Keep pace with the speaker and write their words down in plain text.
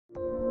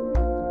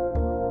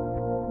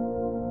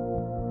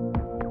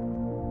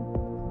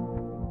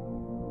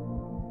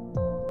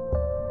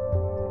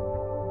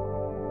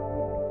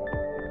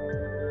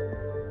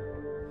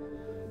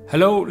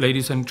Hello,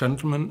 ladies and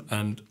gentlemen,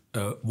 and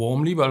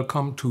warmly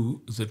welcome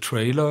to the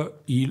trailer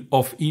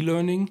of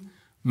e-learning,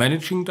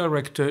 Managing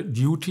Director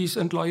Duties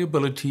and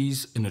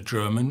Liabilities in a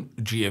German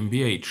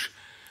GmbH.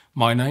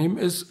 My name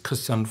is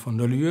Christian von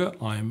der Lühe.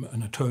 I'm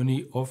an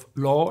attorney of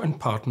law and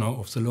partner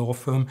of the law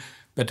firm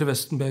Bette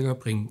Westenberger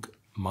Brink,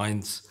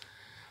 Mainz.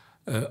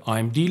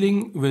 I'm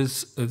dealing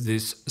with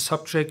this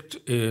subject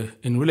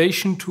in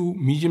relation to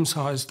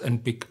medium-sized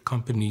and big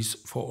companies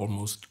for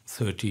almost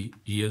 30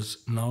 years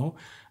now.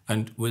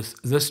 And with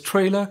this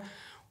trailer,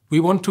 we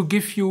want to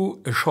give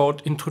you a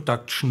short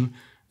introduction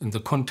in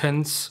the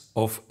contents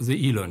of the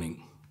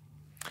e-learning.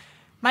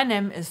 My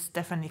name is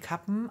Stephanie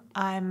Kappen.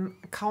 I'm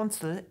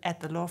counsel at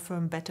the law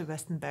firm Bette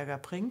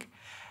Westenberger Brink,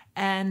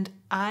 and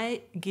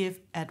I give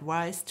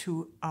advice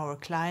to our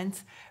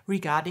clients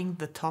regarding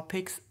the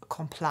topics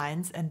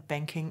compliance and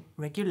banking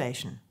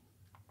regulation.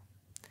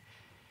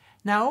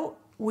 Now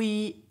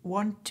we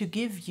want to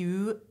give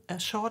you a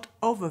short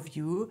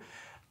overview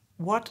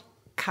what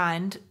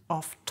kind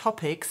of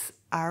topics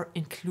are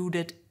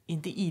included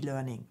in the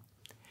e-learning.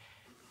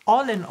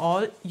 All in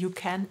all, you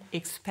can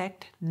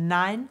expect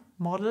 9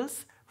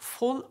 models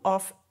full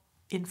of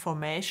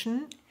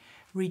information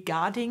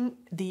regarding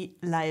the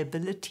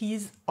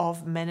liabilities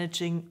of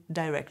managing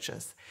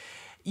directors.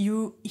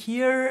 You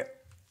hear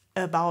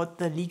about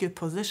the legal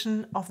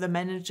position of the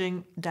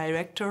managing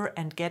director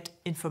and get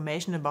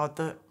information about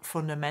the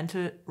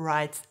fundamental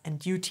rights and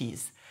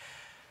duties.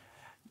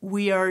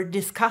 We are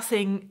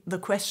discussing the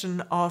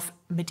question of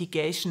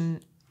mitigation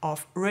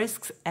of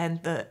risks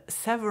and the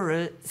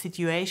several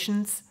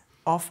situations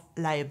of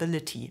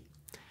liability.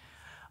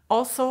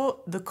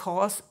 Also, the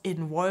course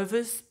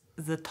involves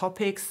the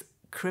topics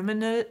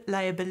criminal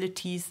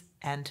liabilities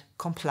and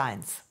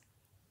compliance.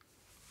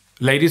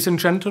 Ladies and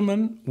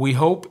gentlemen, we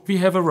hope we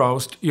have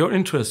aroused your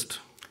interest.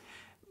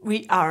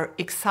 We are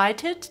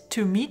excited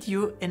to meet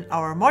you in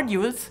our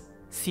modules.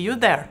 See you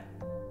there!